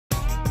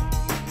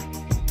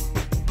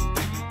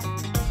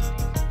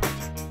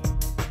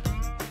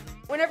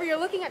Whenever you're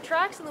looking at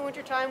tracks in the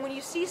wintertime, when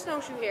you see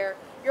snowshoe hare,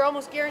 you're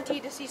almost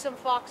guaranteed to see some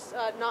fox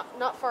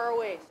not far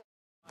away.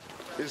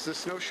 Is the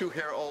snowshoe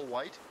hare all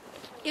white?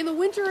 In the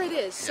winter it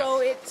is.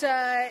 So it's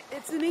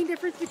the main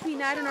difference between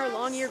that and our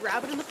long-eared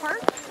rabbit in the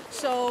park.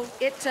 So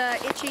it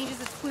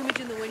changes its plumage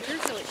in the winter,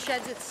 so it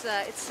sheds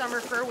its summer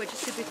fur, which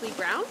is typically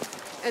brown,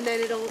 and then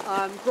it'll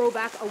grow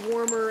back a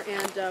warmer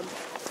and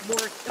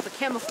more of a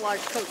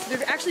camouflage coat. So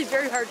they're actually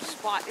very hard to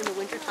spot in the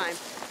wintertime,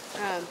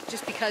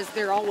 just because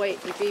they're all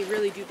white. Like, they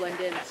really do blend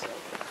in. So.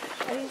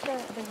 Are these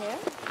the hare?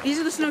 These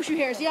are the snowshoe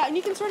hares, yeah, and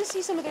you can sort of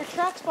see some of their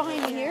tracks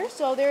behind me here.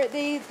 So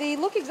they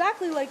look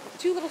exactly like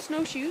two little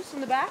snowshoes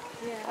in the back,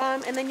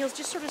 and then you'll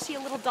just sort of see a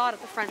little dot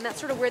at the front, and that's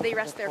sort of where they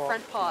rest their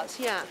front paws,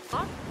 yeah.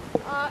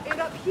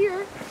 And up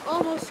here,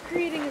 almost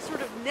creating a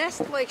sort of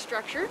nest-like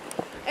structure,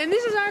 and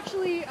this is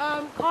actually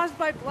caused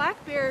by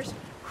black bears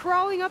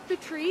crawling up the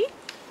tree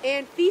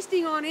and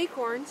feasting on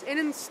acorns, and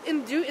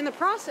in the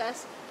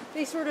process,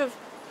 they sort of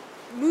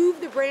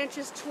move the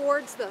branches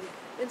towards them.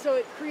 And so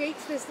it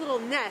creates this little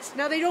nest.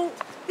 Now they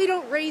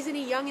don't raise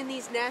any young in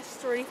these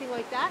nests or anything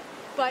like that,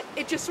 but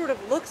it just sort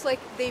of looks like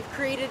they've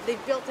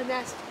built a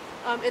nest,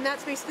 and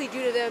that's basically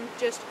due to them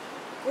just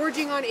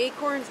gorging on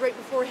acorns right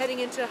before heading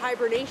into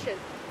hibernation.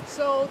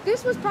 So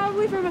this was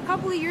probably from a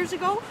couple of years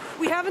ago.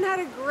 We haven't had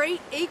a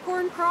great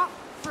acorn crop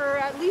for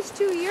at least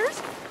 2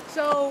 years,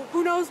 so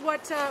who knows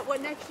what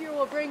next year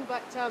will bring,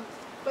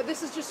 but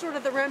this is just sort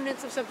of the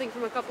remnants of something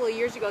from a couple of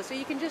years ago. So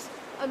you can just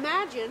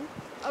imagine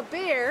a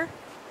bear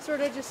sort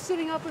of just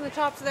sitting up on the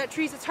tops of that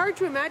trees. It's hard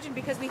to imagine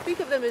because we think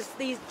of them as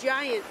these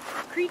giant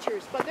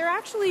creatures, but they're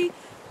actually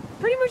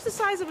pretty much the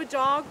size of a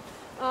dog,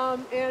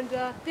 and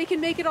they can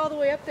make it all the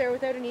way up there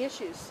without any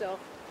issues. So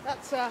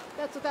that's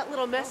what that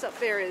little mess up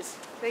there is,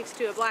 thanks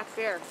to a black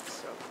bear.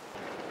 So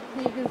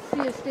you can see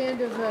a stand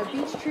of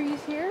beech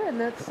trees here,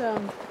 and that's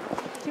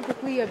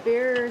typically a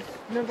bear's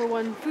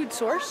 #1 food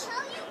source.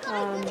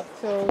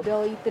 So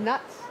they'll eat the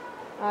nuts,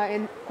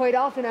 and quite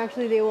often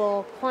actually they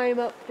will climb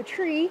up the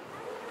tree,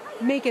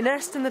 make a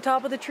nest in the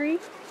top of the tree,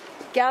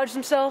 gorge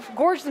themselves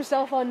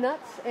on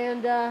nuts,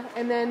 and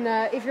then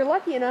if you're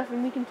lucky enough,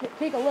 and we can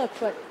take a look,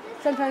 but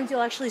sometimes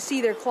you'll actually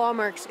see their claw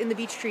marks in the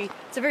beech tree.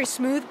 It's a very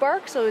smooth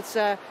bark, so it's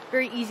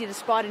very easy to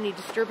spot any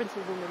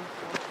disturbances in them.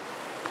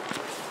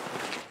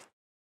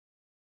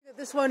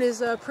 This one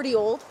is pretty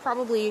old,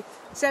 probably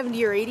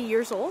 70 or 80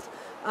 years old.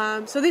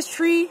 So this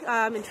tree,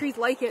 and trees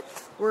like it,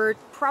 were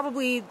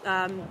probably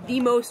the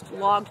most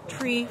logged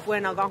tree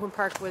when Algonquin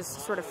Park was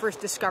sort of first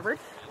discovered.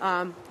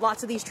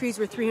 Lots of these trees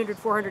were 300,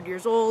 400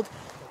 years old.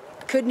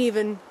 Couldn't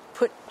even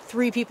put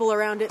 3 people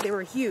around it. They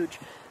were huge.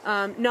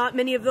 Not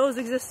many of those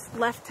exist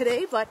left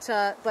today, but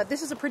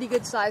this is a pretty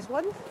good sized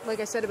one. Like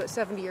I said, about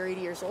 70 or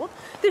 80 years old.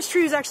 This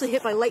tree was actually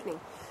hit by lightning.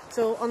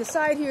 So on the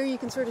side here, you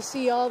can sort of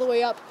see all the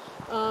way up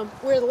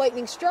where the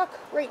lightning struck,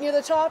 right near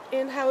the top,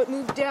 and how it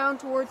moved down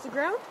towards the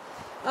ground.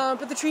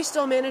 But the tree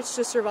still managed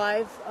to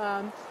survive,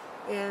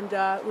 and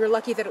we were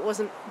lucky that it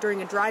wasn't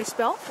during a dry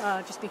spell,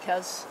 just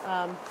because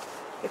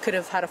it could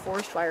have had a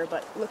forest fire,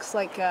 but it looks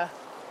like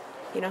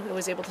it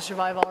was able to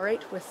survive all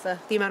right with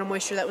the amount of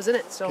moisture that was in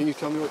it. So, can you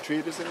tell me what tree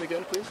it is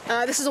again, please?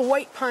 This is a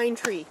white pine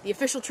tree, the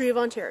official tree of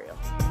Ontario.